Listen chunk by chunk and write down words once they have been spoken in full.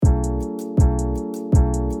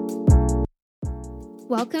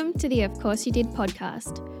Welcome to the Of Course You Did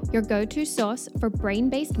podcast, your go-to source for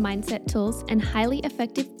brain-based mindset tools and highly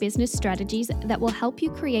effective business strategies that will help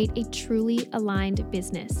you create a truly aligned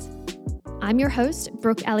business. I'm your host,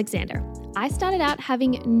 Brooke Alexander. I started out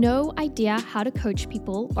having no idea how to coach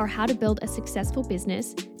people or how to build a successful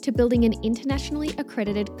business to building an internationally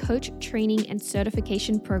accredited coach training and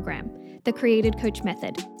certification program, the Created Coach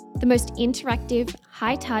Method, the most interactive,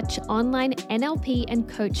 high-touch online NLP and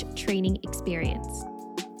coach training experience.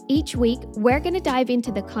 Each week, we're going to dive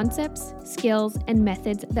into the concepts, skills, and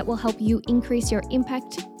methods that will help you increase your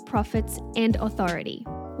impact, profits, and authority.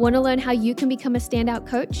 Want to learn how you can become a standout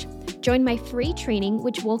coach? Join my free training,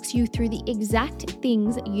 which walks you through the exact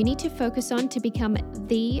things you need to focus on to become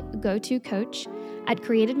the go-to coach at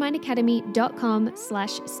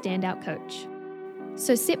createdmindacademy.com/standoutcoach.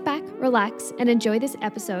 So sit back, relax, and enjoy this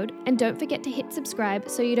episode, and don't forget to hit subscribe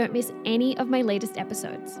so you don't miss any of my latest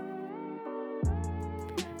episodes.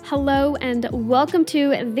 Hello, and welcome to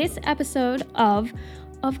this episode of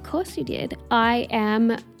Course You Did. I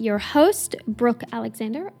am your host, Brooke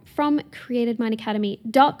Alexander from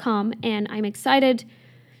createdmindacademy.com, and I'm excited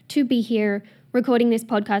to be here recording this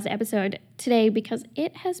podcast episode today because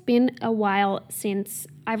it has been a while since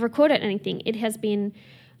I've recorded anything. It has been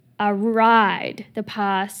a ride. The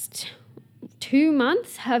past 2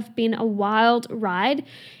 months have been a wild ride.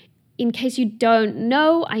 In case you don't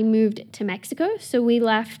know, I moved to Mexico. So we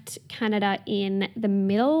left Canada in the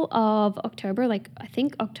middle of October, I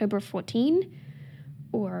think October 14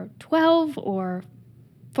 or 12 or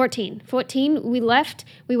 14. 14, we left.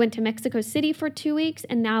 We went to Mexico City for 2 weeks,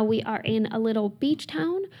 and now we are in a little beach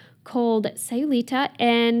town called Sayulita,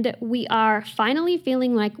 and we are finally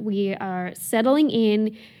feeling like we are settling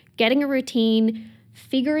in, getting a routine,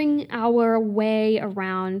 figuring our way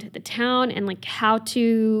around the town and how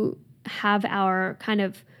to have our kind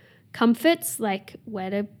of comforts, like where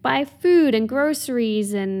to buy food and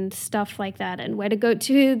groceries and stuff like that, and where to go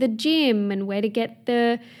to the gym and where to get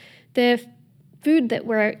the food that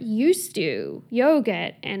we're used to,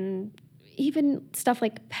 yogurt and even stuff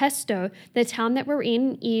like pesto. The town that we're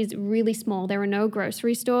in is really small. There are no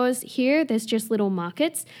grocery stores here. There's just little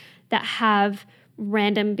markets that have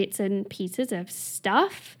random bits and pieces of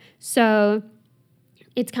stuff. So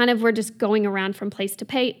it's kind of, we're just going around from place to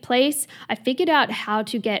place. I figured out how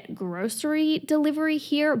to get grocery delivery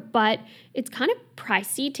here, but it's kind of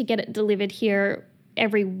pricey to get it delivered here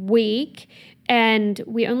every week. And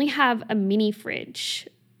we only have a mini fridge,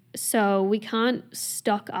 so we can't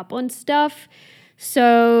stock up on stuff.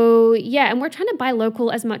 So yeah, and we're trying to buy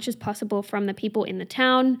local as much as possible from the people in the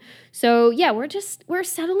town. So yeah, we're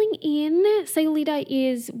settling in.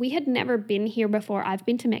 Sayulita we had never been here before. I've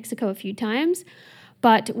been to Mexico a few times,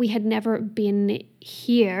 but we had never been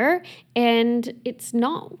here, and it's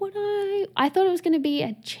not what I thought it was going to be.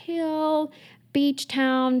 A chill beach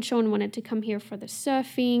town. Sean wanted to come here for the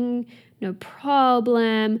surfing, no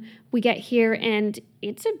problem. We get here and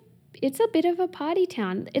it's a bit of a party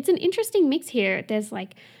town. It's an interesting mix here. There's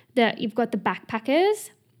you've got the backpackers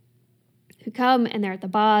who come and they're at the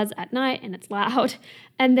bars at night and it's loud.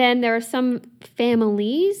 And then there are some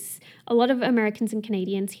families, a lot of Americans and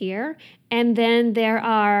Canadians here. And then there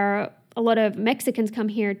are a lot of Mexicans come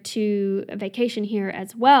here to vacation here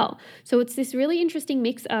as well. So it's this really interesting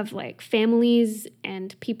mix of families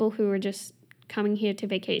and people who are just coming here to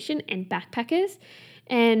vacation and backpackers.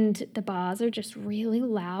 And the bars are just really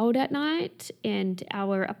loud at night, and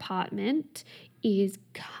our apartment is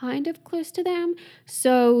kind of close to them.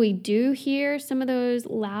 So we do hear some of those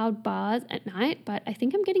loud bars at night, but I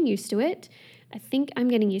think I'm getting used to it. I've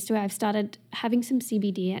started having some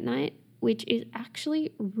CBD at night, which is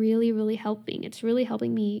actually really, really helping. It's really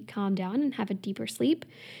helping me calm down and have a deeper sleep.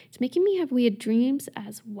 It's making me have weird dreams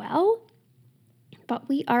as well, but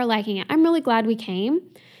we are liking it. I'm really glad we came.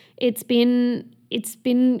 It's been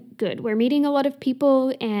good. We're meeting a lot of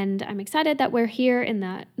people, and I'm excited that we're here in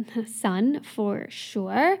the sun for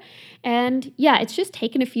sure. And yeah, it's just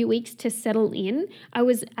taken a few weeks to settle in. I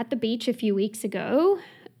was at the beach a few weeks ago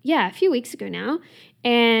now,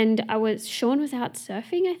 and Sean was out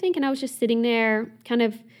surfing, I think, and I was just sitting there kind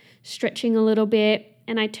of stretching a little bit,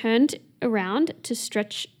 and I turned around to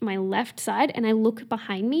stretch my left side, and I look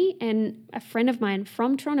behind me, and a friend of mine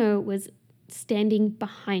from Toronto was standing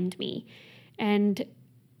behind me. And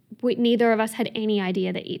neither of us had any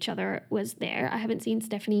idea that each other was there. I haven't seen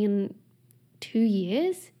Stephanie in 2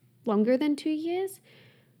 years, longer than 2 years.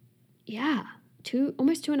 Yeah,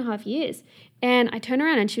 almost 2.5 years. And I turned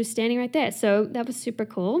around and she was standing right there. So that was super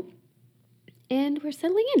cool. And we're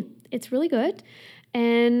settling in. It's really good.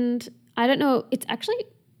 And I don't know, it's actually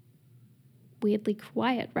weirdly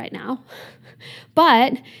quiet right now.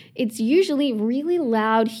 But it's usually really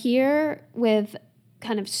loud here with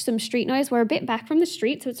kind of some street noise. We're a bit back from the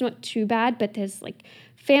street, so it's not too bad, but there's like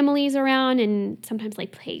families around and sometimes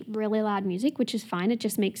like play really loud music, which is fine. It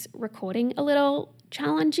just makes recording a little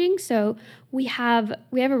challenging. So we have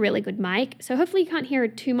a really good mic. So hopefully you can't hear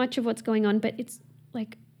too much of what's going on, but it's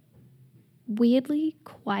like weirdly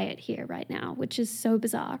quiet here right now, which is so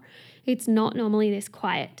bizarre. It's not normally this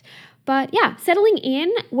quiet. But yeah, settling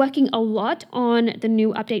in, working a lot on the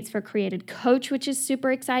new updates for Created Coach, which is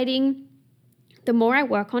super exciting. The more I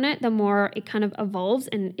work on it, the more it kind of evolves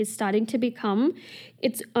and is starting to become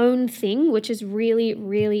its own thing, which is really,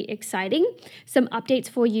 really exciting. Some updates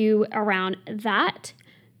for you around that.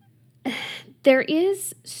 There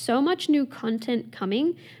is so much new content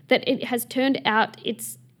coming that it has turned out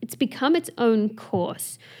it's become its own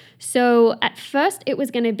course. So at first it was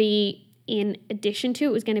going to be in addition to,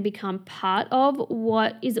 it was going to become part of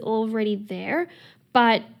what is already there,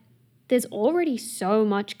 but there's already so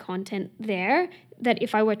much content there that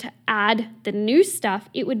if I were to add the new stuff,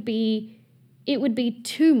 it would be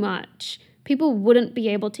too much. People wouldn't be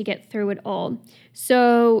able to get through it all.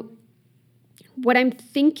 So what I'm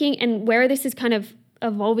thinking and where this is kind of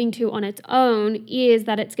evolving to on its own is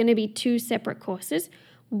that it's going to be two separate courses.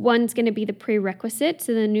 One's going to be the prerequisite.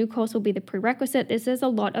 So the new course will be the prerequisite. This is a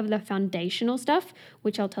lot of the foundational stuff,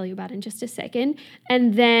 which I'll tell you about in just a second.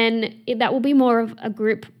 And then that will be more of a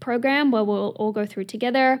group program where we'll all go through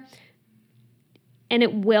together. And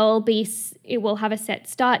it will have a set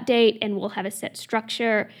start date and we'll have a set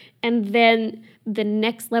structure. And then the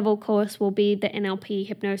next level course will be the NLP,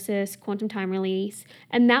 hypnosis, quantum time release.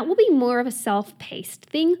 And that will be more of a self-paced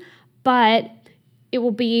thing, but it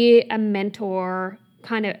will be a mentorship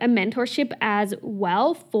as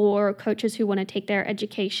well for coaches who want to take their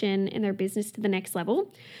education and their business to the next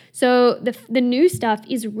level. So the new stuff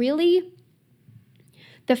is really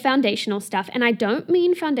the foundational stuff. And I don't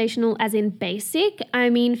mean foundational as in basic. I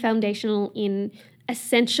mean foundational in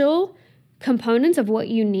essential components of what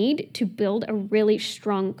you need to build a really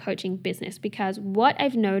strong coaching business. Because what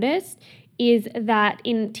I've noticed is that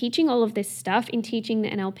in teaching all of this stuff, in teaching the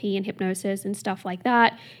NLP and hypnosis and stuff like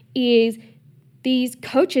that, is these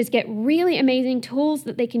coaches get really amazing tools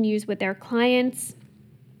that they can use with their clients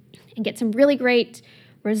and get some really great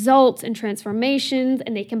results and transformations,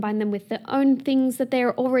 and they combine them with their own things that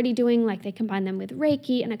they're already doing, like they combine them with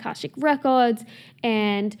Reiki and Akashic Records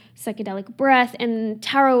and psychedelic breath and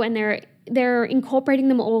tarot, and they're incorporating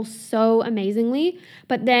them all so amazingly.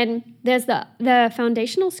 But then there's the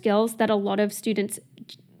foundational skills that a lot of students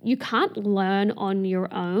you can't learn on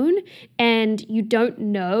your own, and you don't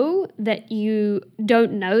know that you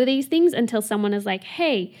don't know these things until someone is like,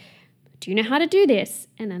 hey, do you know how to do this?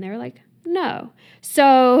 And then they're like, no.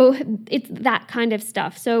 So it's that kind of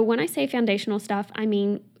stuff. So when I say foundational stuff, I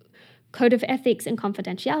mean code of ethics and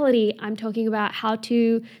confidentiality. I'm talking about how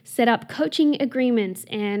to set up coaching agreements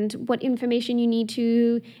and what information you need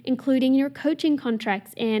to include in your coaching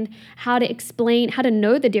contracts, and how to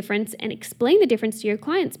know the difference and explain the difference to your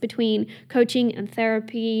clients between coaching and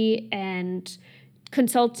therapy and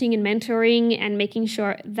consulting and mentoring, and making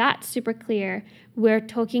sure that's super clear. We're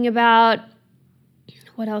talking about,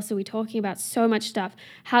 what else are we talking about? So much stuff.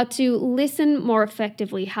 How to listen more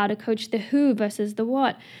effectively, how to coach the who versus the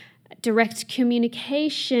what, direct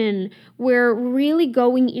communication. We're really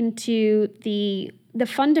going into the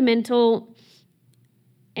fundamental,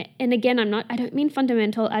 and again, I don't mean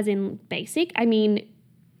fundamental as in basic, I mean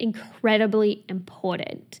incredibly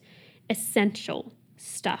important, essential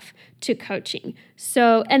stuff to coaching.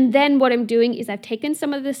 So, and then what I'm doing is I've taken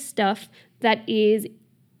some of the stuff that is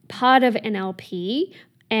part of NLP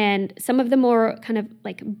and some of the more kind of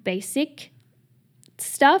like basic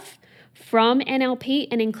stuff from NLP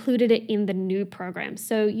and included it in the new program.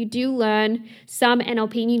 So you do learn some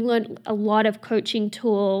NLP, and you learn a lot of coaching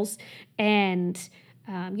tools, and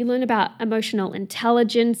you learn about emotional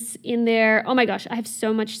intelligence in there. Oh my gosh, I have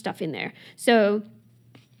so much stuff in there. So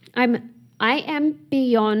I am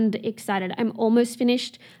beyond excited. I'm almost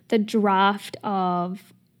finished the draft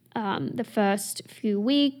of the first few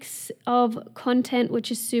weeks of content,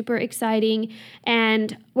 which is super exciting.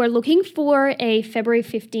 And we're looking for a February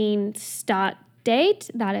 15 start date.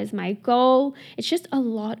 That is my goal. It's just a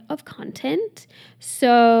lot of content.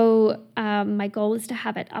 So my goal is to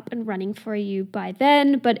have it up and running for you by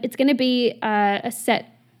then, but it's going to be a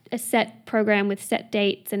set program with set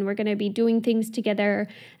dates, and we're going to be doing things together,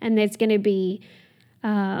 and there's going to be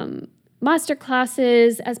master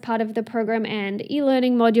classes as part of the program and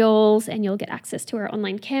e-learning modules, and you'll get access to our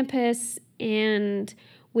online campus, and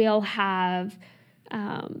we'll have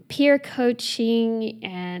peer coaching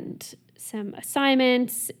and some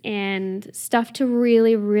assignments and stuff to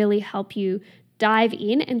really, really help you dive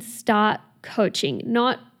in and start coaching.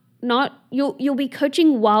 You'll be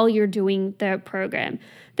coaching while you're doing the program.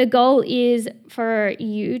 The goal is for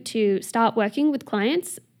you to start working with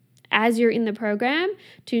clients as you're in the program,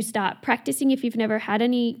 to start practicing if you've never had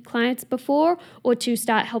any clients before, or to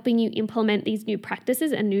start helping you implement these new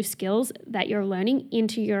practices and new skills that you're learning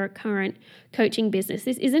into your current coaching business.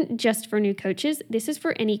 This isn't just for new coaches. This is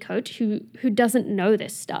for any coach who doesn't know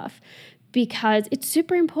this stuff, because it's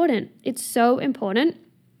super important. It's so important.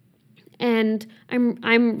 And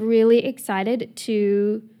I'm really excited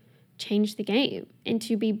to change the game and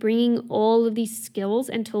to be bringing all of these skills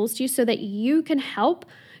and tools to you so that you can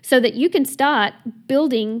start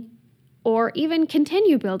building or even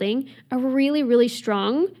continue building a really, really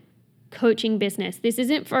strong coaching business. This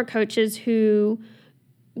isn't for coaches who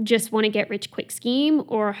just want to get rich quick scheme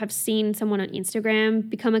or have seen someone on Instagram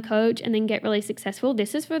become a coach and then get really successful.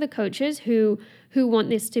 This is for the coaches who want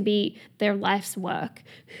this to be their life's work,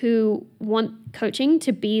 who want coaching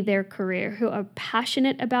to be their career, who are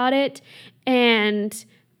passionate about it and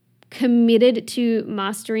committed to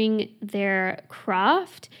mastering their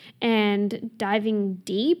craft and diving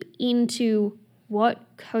deep into what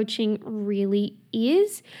coaching really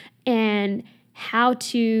is and how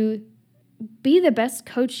to be the best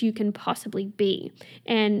coach you can possibly be.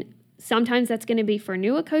 And sometimes that's going to be for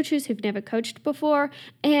newer coaches who've never coached before.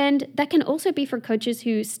 And that can also be for coaches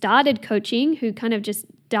who started coaching, who kind of just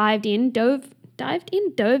dove into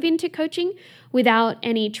coaching without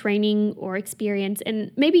any training or experience.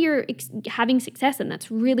 And maybe you're having success and that's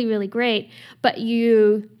really, really great, but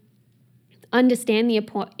you understand the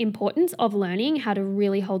importance of learning how to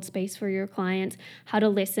really hold space for your clients, how to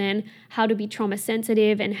listen, how to be trauma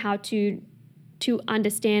sensitive, and how to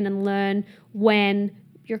understand and learn when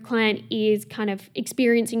your client is kind of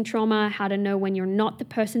experiencing trauma, how to know when you're not the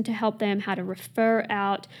person to help them, how to refer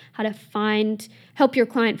out, how to help your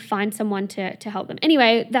client find someone to help them.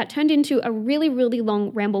 Anyway, that turned into a really, really long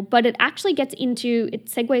ramble, but it actually it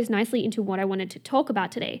segues nicely into what I wanted to talk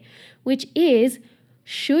about today, which is,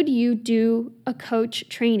 should you do a coach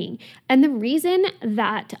training? And the reason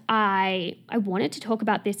that I wanted to talk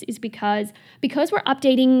about this is because we're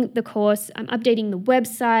updating the course, I'm updating the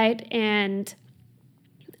website, and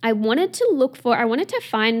I wanted to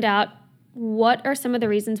find out what are some of the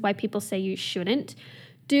reasons why people say you shouldn't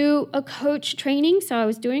do a coach training. So I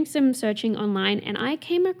was doing some searching online and I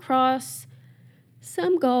came across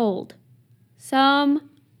some gold. I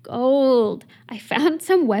found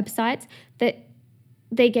some websites that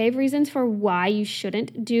they gave reasons for why you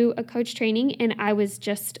shouldn't do a coach training, and I was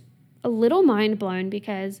just a little mind blown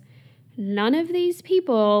because none of these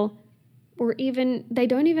people they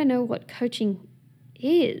don't even know what coaching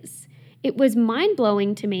is. It was mind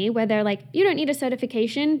blowing to me where they're like, you don't need a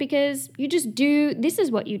certification because you just do, this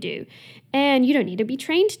is what you do, and you don't need to be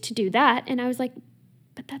trained to do that. And I was like,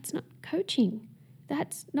 but that's not coaching.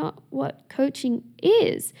 That's not what coaching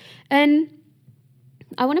is. And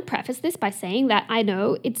I want to preface this by saying that I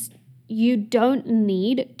know you don't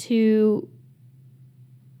need to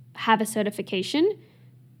have a certification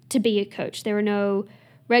to be a coach. There are no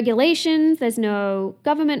regulations. There's no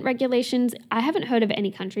government regulations. I haven't heard of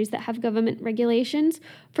any countries that have government regulations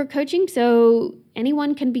for coaching, so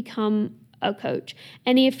anyone can become a coach.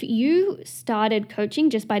 And if you started coaching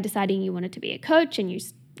just by deciding you wanted to be a coach and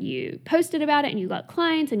you posted about it and you got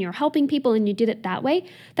clients and you're helping people and you did it that way,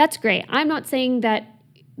 that's great. I'm not saying that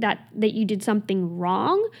you did something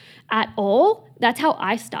wrong at all. That's how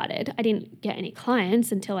I started. I didn't get any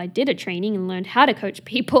clients until I did a training and learned how to coach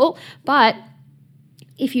people. But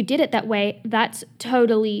if you did it that way, that's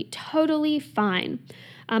totally, totally fine.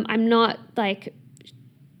 I'm not like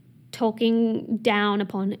talking down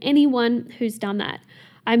upon anyone who's done that.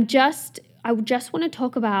 I just want to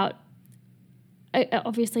talk about,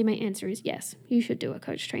 obviously my answer is yes, you should do a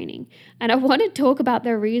coach training. And I want to talk about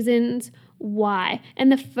the reasons why.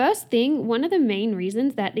 And the first thing, one of the main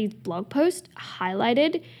reasons that these blog posts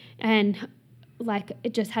highlighted and like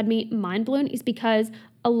it just had me mind blown is because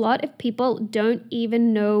a lot of people don't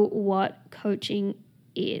even know what coaching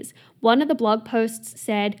is. One of the blog posts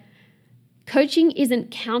said, coaching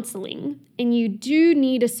isn't counseling, and you do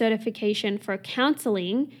need a certification for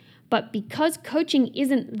counseling, but because coaching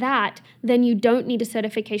isn't that, then you don't need a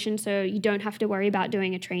certification, so you don't have to worry about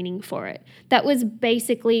doing a training for it. That was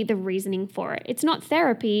basically the reasoning for it. It's not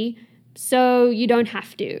therapy, so you don't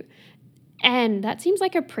have to. And that seems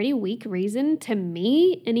like a pretty weak reason to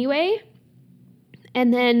me anyway.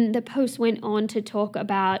 And then the post went on to talk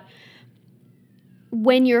about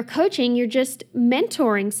when you're coaching, you're just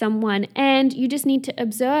mentoring someone and you just need to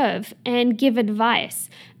observe and give advice.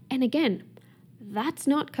 And again, that's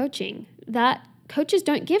not coaching. That coaches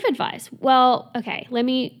don't give advice. Well, okay, let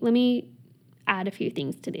me add a few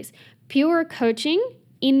things to this.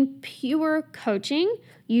 In pure coaching,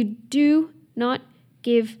 you do not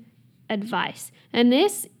give advice. And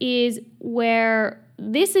this is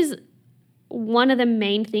one of the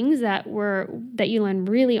main things that you learn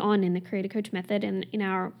really on in the Creator Coach Method and in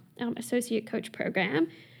our Associate Coach program.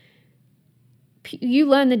 You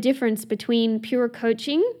learn the difference between pure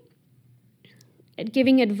coaching,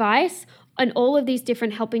 giving advice, and all of these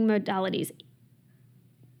different helping modalities.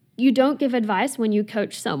 You don't give advice when you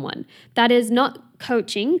coach someone. That is not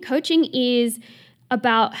coaching. Coaching is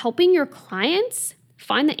about helping your clients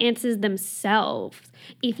find the answers themselves.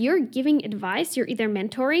 If you're giving advice, you're either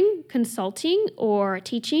mentoring, consulting, or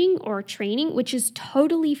teaching or training, which is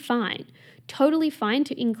totally fine. Totally fine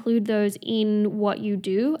to include those in what you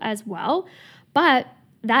do as well. But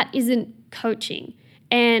that isn't coaching.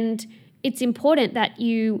 And it's important that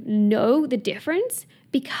you know the difference,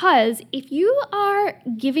 because if you are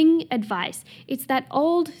giving advice, it's that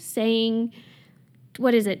old saying,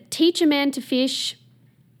 what is it? Teach a man to fish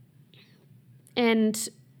and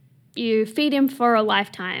you feed him for a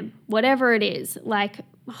lifetime, whatever it is. Like,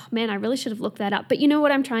 oh man, I really should have looked that up. But you know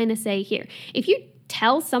what I'm trying to say here. If you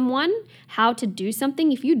tell someone how to do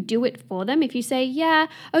something, if you do it for them, if you say, yeah,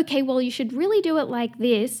 okay, well, you should really do it like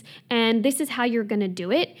this, and this is how you're going to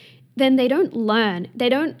do it, then they don't learn. They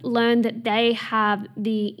don't learn that they have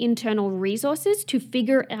the internal resources to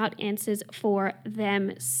figure out answers for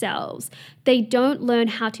themselves. They don't learn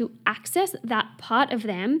how to access that part of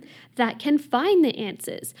them that can find the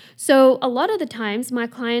answers. So a lot of the times my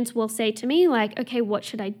clients will say to me like, okay, what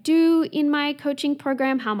should I do in my coaching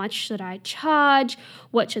program? How much should I charge?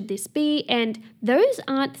 What should this be? And those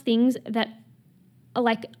aren't things that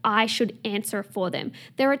like I should answer for them.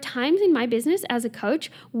 There are times in my business as a coach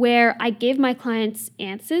where I give my clients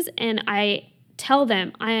answers and I tell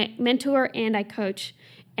them I mentor and I coach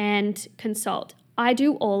and consult. I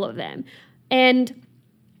do all of them. And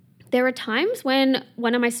there are times when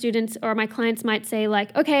one of my students or my clients might say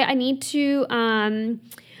like, okay, I need to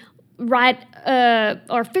write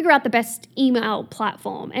or figure out the best email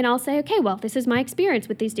platform. And I'll say, okay, well, this is my experience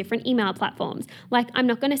with these different email platforms. Like, I'm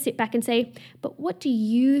not going to sit back and say, but what do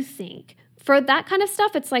you think? For that kind of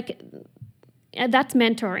stuff, it's like, that's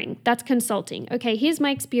mentoring, that's consulting. Okay, here's my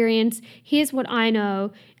experience, here's what I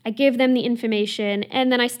know. I give them the information,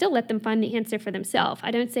 and then I still let them find the answer for themselves. I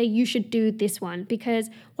don't say you should do this one, because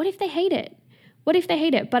what if they hate it? What if they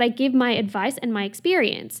hate it? But I give my advice and my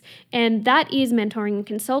experience, and that is mentoring and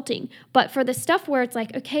consulting. But for the stuff where it's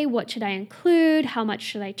like, okay, what should I include? How much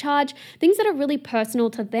should I charge? Things that are really personal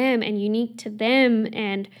to them and unique to them,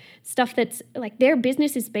 and stuff that's like their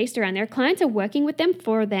business is based around. Their clients are working with them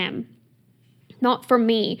for them, not for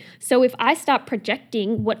me. So if I start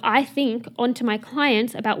projecting what I think onto my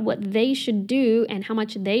clients about what they should do and how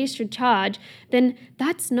much they should charge, then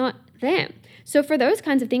that's not them. So for those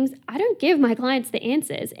kinds of things, I don't give my clients the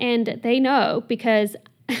answers, and they know, because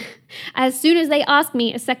as soon as they ask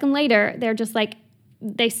me a second later, they're just like,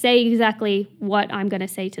 they say exactly what I'm going to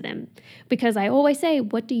say to them, because I always say,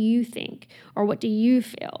 what do you think? Or what do you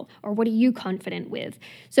feel? Or what are you confident with?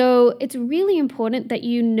 So it's really important that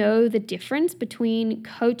you know the difference between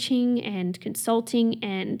coaching and consulting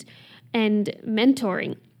and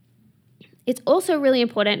mentoring. It's also really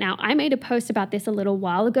important. Now, I made a post about this a little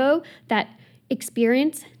while ago, that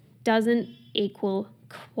experience doesn't equal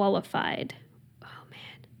qualified. Oh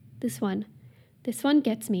man, this one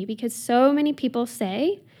gets me, because so many people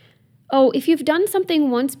say, oh, if you've done something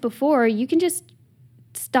once before, you can just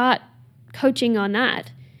start coaching on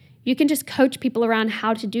that. You can just coach people around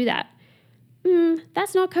how to do that.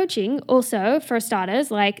 That's not coaching. Also, for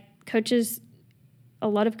starters, like a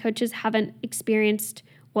lot of coaches haven't experienced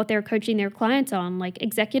what they're coaching their clients on. Like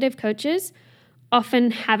executive coaches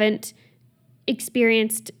often haven't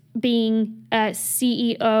experienced being a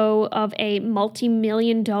CEO of a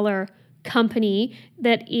multi-million-dollar company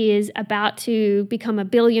that is about to become a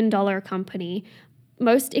billion-dollar company.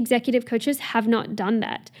 Most executive coaches have not done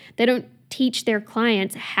that. They don't teach their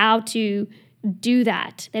clients how to do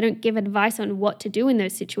that. They don't give advice on what to do in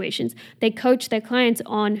those situations. They coach their clients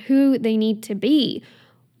on who they need to be,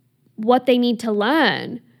 what they need to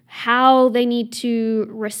learn, how they need to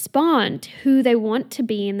respond, who they want to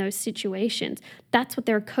be in those situations. That's what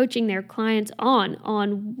they're coaching their clients on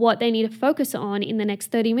what they need to focus on in the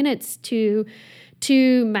next 30 minutes to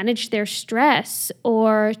manage their stress,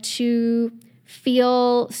 or to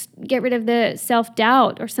get rid of the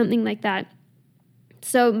self-doubt or something like that.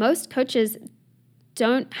 So most coaches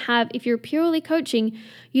don't have, if you're purely coaching,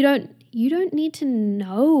 you don't need to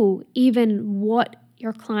know even what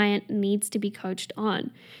your client needs to be coached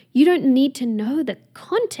on. You don't need to know the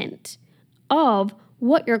content of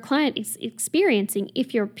what your client is experiencing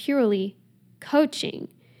if you're purely coaching.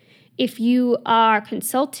 If you are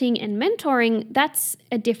consulting and mentoring, that's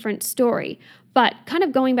a different story. But kind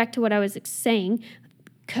of going back to what I was saying,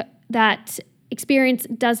 that experience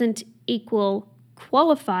doesn't equal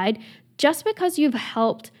qualified. Just because you've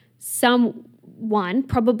helped someone,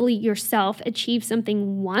 probably yourself, achieve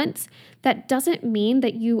something once, that doesn't mean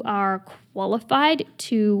that you are qualified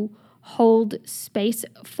to hold space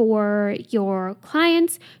for your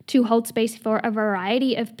clients, to hold space for a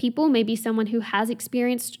variety of people, maybe someone who has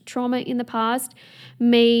experienced trauma in the past,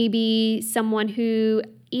 maybe someone who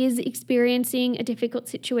is experiencing a difficult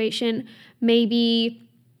situation, maybe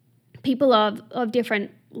people of different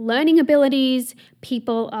learning abilities,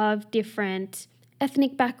 people of different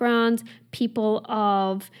ethnic backgrounds, people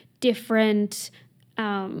of different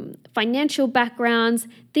financial backgrounds,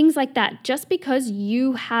 things like that. Just because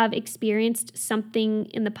you have experienced something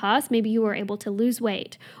in the past, maybe you were able to lose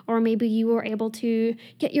weight, or maybe you were able to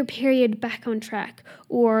get your period back on track,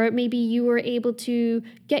 or maybe you were able to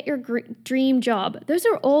get your dream job. Those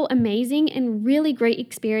are all amazing and really great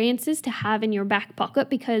experiences to have in your back pocket,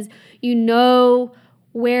 because you know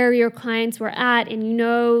where your clients were at and you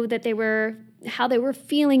know that how they were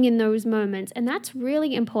feeling in those moments. And that's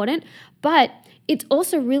really important. But it's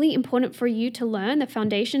also really important for you to learn the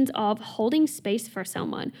foundations of holding space for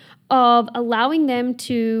someone, of allowing them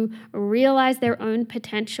to realize their own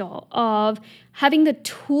potential, of having the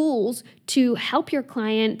tools to help your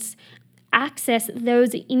clients access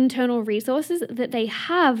those internal resources that they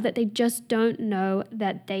have that they just don't know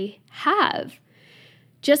that they have.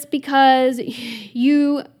 Just because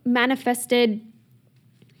you manifested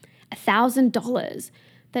 $1,000,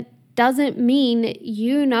 that doesn't mean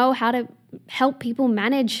you know how to help people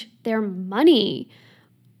manage their money.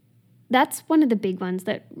 That's one of the big ones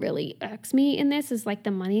that really irks me in this, is like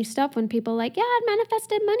the money stuff. When people are like, yeah, I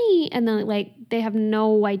manifested money, and then like they have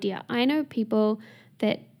no idea. I know people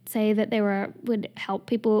that say that they would help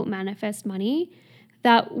people manifest money,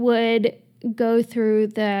 that would go through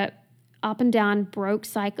the up and down broke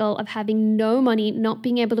cycle of having no money, not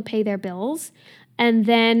being able to pay their bills, and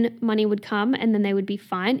then money would come and then they would be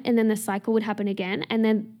fine, and then the cycle would happen again, and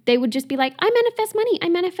then they would just be like, I manifest money,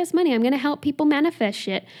 I'm going to help people manifest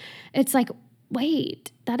shit. It's like,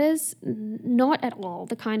 wait, that is not at all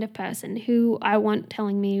the kind of person who I want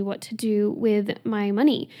telling me what to do with my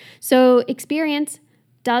money. So experience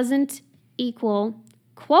doesn't equal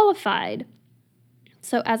qualified.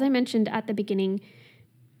 So as I mentioned at the beginning,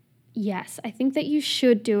 yes, I think that you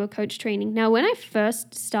should do a coach training. Now, when I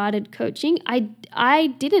first started coaching, I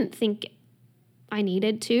didn't think I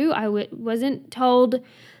needed to. I wasn't told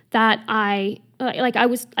that I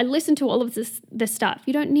listened to all of this stuff.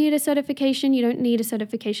 You don't need a certification. You don't need a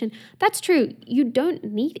certification. That's true. You don't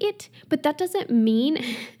need it, but that doesn't mean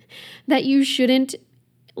that you shouldn't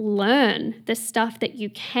learn the stuff that you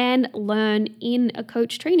can learn in a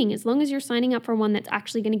coach training, as long as you're signing up for one that's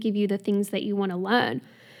actually going to give you the things that you want to learn.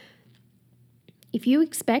 If you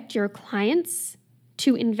expect your clients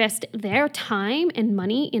to invest their time and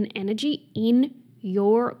money and energy in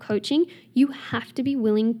your coaching, you have to be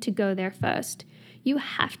willing to go there first. You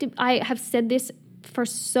have to, I have said this for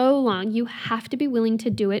so long, you have to be willing to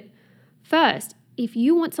do it first. If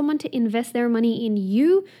you want someone to invest their money in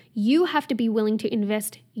you, you have to be willing to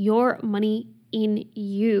invest your money in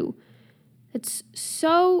you. It's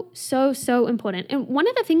so, so, so important. And one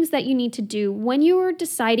of the things that you need to do when you're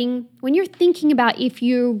thinking about if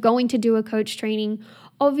you're going to do a coach training,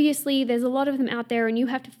 obviously there's a lot of them out there, and you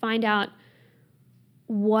have to find out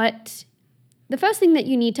the first thing that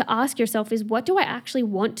you need to ask yourself is, what do I actually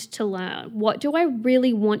want to learn? What do I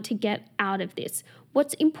really want to get out of this?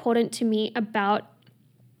 What's important to me about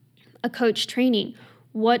a coach training?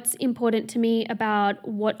 What's important to me about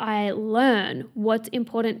what I learn? What's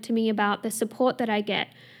important to me about the support that I get?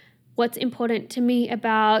 What's important to me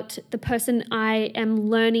about the person I am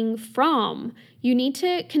learning from? You need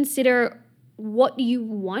to consider what you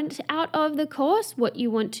want out of the course, what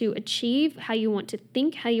you want to achieve, how you want to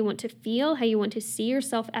think, how you want to feel, how you want to see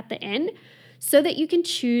yourself at the end, so that you can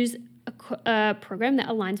choose a program that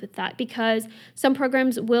aligns with that. Because some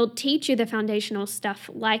programs will teach you the foundational stuff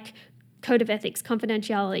like code of ethics,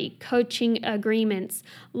 confidentiality, coaching agreements,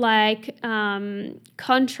 like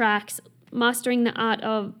contracts, mastering the art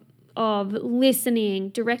of listening,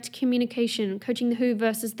 direct communication, coaching the who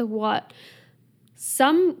versus the what.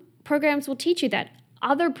 Some programs will teach you that.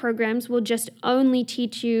 other programs will just only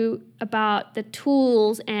teach you about the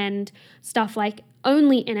tools and stuff like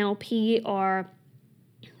only NLP or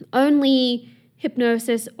only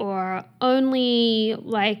hypnosis or only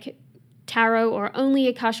like tarot or only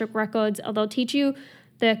Akashic records, or they'll teach you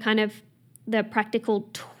the kind of the practical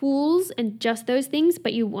tools and just those things,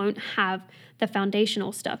 but you won't have the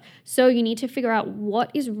foundational stuff. So you need to figure out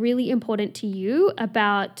what is really important to you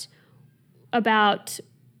about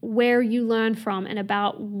where you learn from and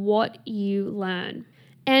about what you learn.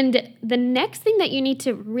 And the next thing that you need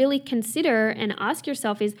to really consider and ask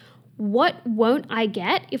yourself is, what won't I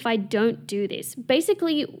get if I don't do this?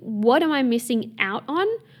 Basically, what am I missing out on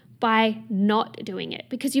by not doing it?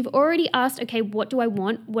 Because you've already asked, okay, what do I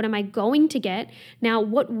want? What am I going to get? Now,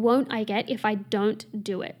 what won't I get if I don't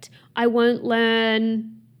do it? I won't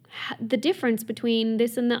learn the difference between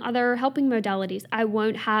this and the other helping modalities. I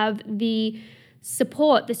won't have the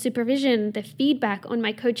support, the supervision, the feedback on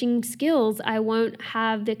my coaching skills. I won't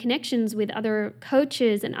have the connections with other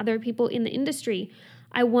coaches and other people in the industry.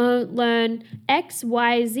 I won't learn X,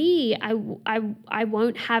 Y, Z. I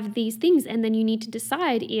won't have these things. And then you need to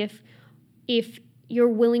decide if you're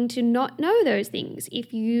willing to not know those things.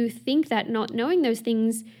 If you think that not knowing those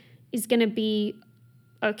things is going to be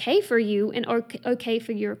okay for you and okay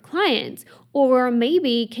for your clients, or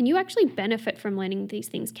maybe can you actually benefit from learning these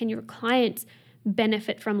things? Can your clients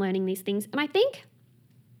benefit from learning these things? And I think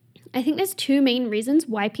there's two main reasons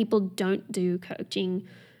why people don't do coaching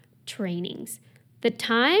trainings: the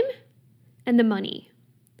time and the money.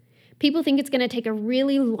 People think it's going to take a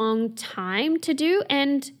really long time to do,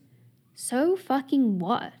 and so fucking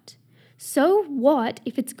what? So what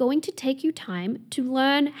if it's going to take you time to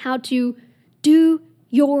learn how to do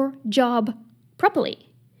your job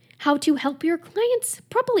properly? How to help your clients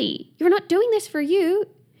properly? You're not doing this for you.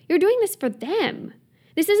 You're doing this for them.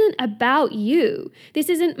 This isn't about you. This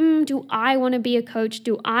isn't, do I want to be a coach?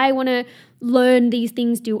 Do I want to learn these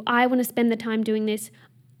things? Do I want to spend the time doing this?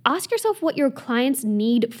 Ask yourself what your clients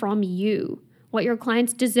need from you, what your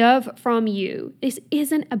clients deserve from you. This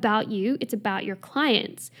isn't about you. It's about your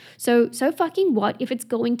clients. So fucking what if it's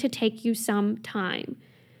going to take you some time?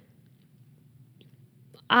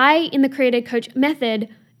 I, in the Created Coach method,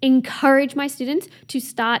 encourage my students to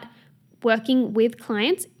start working with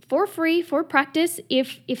clients for free, for practice,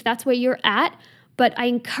 if that's where you're at. But I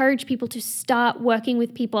encourage people to start working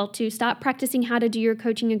with people, to start practicing how to do your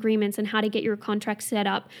coaching agreements and how to get your contracts set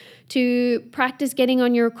up, to practice getting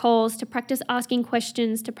on your calls, to practice asking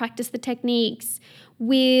questions, to practice the techniques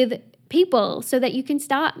with people so that you can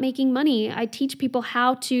start making money. I teach people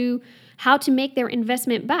how to make their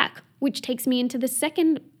investment back, which takes me into the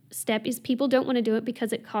second step is people don't want to do it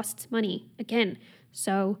because it costs money. Again,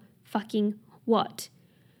 so fucking what?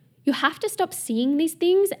 You have to stop seeing these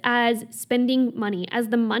things as spending money, as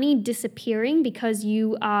the money disappearing because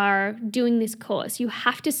you are doing this course. You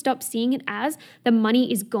have to stop seeing it as the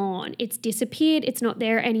money is gone. It's disappeared. It's not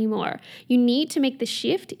there anymore. You need to make the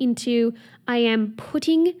shift into I am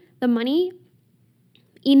putting the money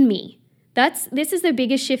in me. This is the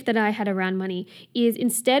biggest shift that I had around money, is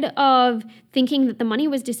instead of thinking that the money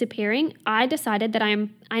was disappearing, I decided that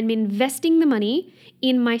I'm investing the money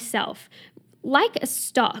in myself. Like a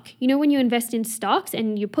stock. You know, when you invest in stocks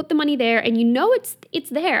and you put the money there and you know it's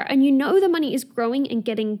there and you know the money is growing and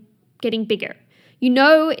getting bigger. You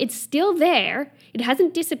know it's still there. It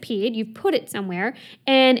hasn't disappeared. You've put it somewhere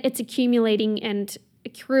and it's accumulating and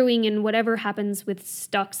accruing, and whatever happens with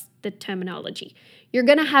stocks, the terminology. You're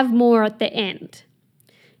going to have more at the end.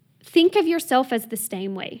 Think of yourself as the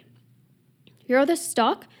same way. You're the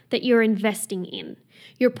stock that you're investing in.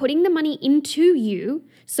 You're putting the money into you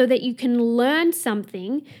so that you can learn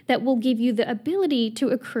something that will give you the ability to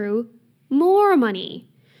accrue more money.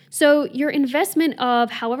 So your investment of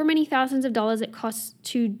however many thousands of dollars it costs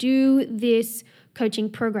to do this coaching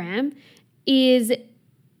program is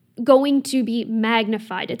going to be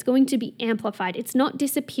magnified. It's going to be amplified. It's not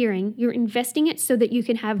disappearing. You're investing it so that you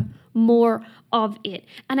can have more of it.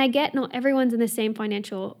 And I get not everyone's in the same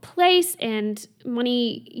financial place, and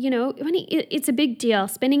money, it's a big deal.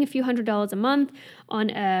 Spending a few $100s a month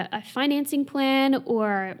on a financing plan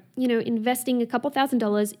or, investing a couple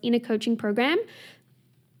 $1,000s in a coaching program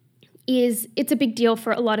it's a big deal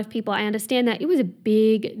for a lot of people. I understand that. It was a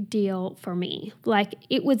big deal for me. Like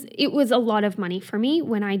it was a lot of money for me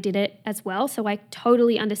when I did it as well. So I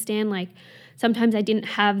totally understand, like sometimes I didn't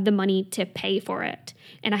have the money to pay for it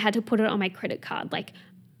and I had to put it on my credit card. Like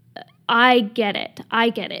I get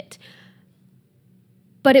it.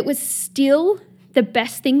 But it was still the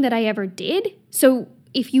best thing that I ever did. So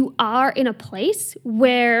if you are in a place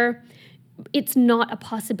where it's not a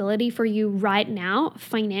possibility for you right now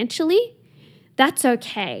financially, that's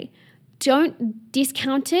okay. Don't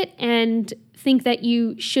discount it and think that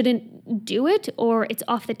you shouldn't do it or it's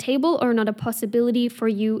off the table or not a possibility for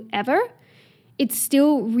you ever. It's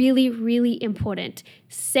still really, really important.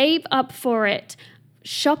 Save up for it.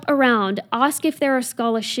 Shop around. Ask if there are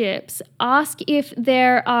scholarships. Ask if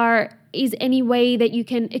there is any way that you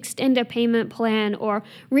can extend a payment plan, or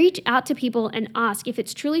reach out to people and ask if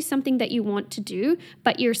it's truly something that you want to do,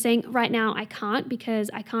 but you're saying right now I can't because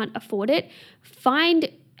I can't afford it. Find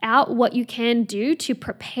out what you can do to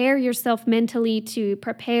prepare yourself mentally, to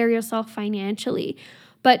prepare yourself financially.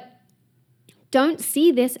 But don't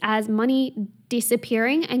see this as money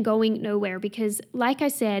disappearing and going nowhere, because like I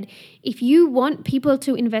said, if you want people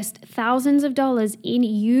to invest thousands of dollars in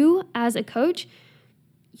you as a coach,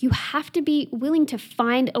 you have to be willing to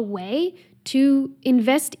find a way to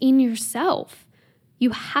invest in yourself.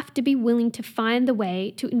 You have to be willing to find the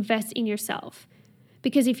way to invest in yourself.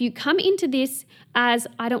 Because if you come into this as,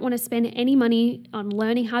 I don't want to spend any money on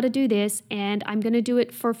learning how to do this and I'm going to do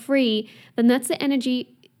it for free, then that's the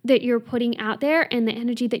energy that you're putting out there and the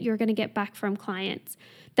energy that you're going to get back from clients.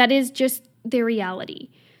 That is just the reality.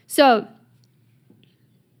 So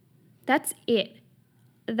that's it.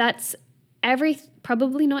 That's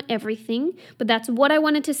probably not everything, but that's what I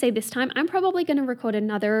wanted to say this time. I'm probably going to record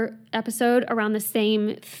another episode around the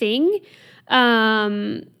same thing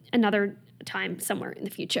another time somewhere in the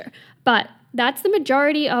future. But that's the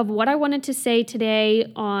majority of what I wanted to say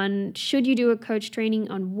today on should you do a coach training,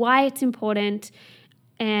 on why it's important.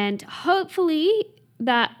 And hopefully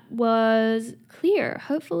that was clear.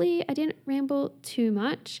 Hopefully I didn't ramble too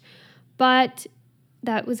much, but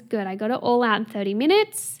that was good. I got it all out in 30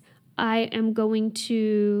 minutes. I am going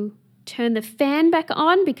to turn the fan back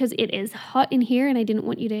on because it is hot in here and I didn't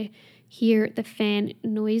want you to hear the fan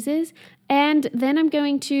noises. And then I'm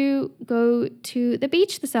going to go to the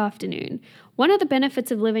beach this afternoon. One of the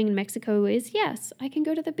benefits of living in Mexico is, yes, I can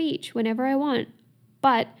go to the beach whenever I want,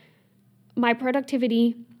 but my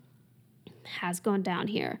productivity has gone down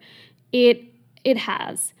here. It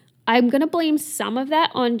has. I'm going to blame some of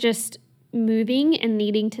that on just moving and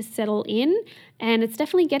needing to settle in, and it's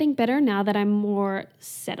definitely getting better now that I'm more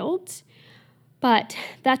settled. But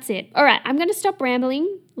that's it. All right, I'm going to stop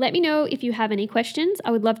rambling. Let me know if you have any questions.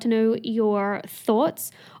 I would love to know your thoughts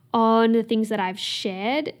on the things that I've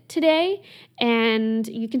shared today. And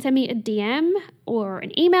you can send me a DM or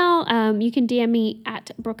an email. You can DM me at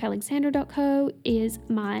brookealexander.co is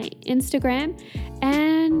my Instagram.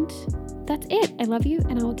 And that's it. I love you,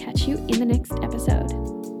 and I will catch you in the next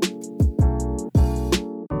episode.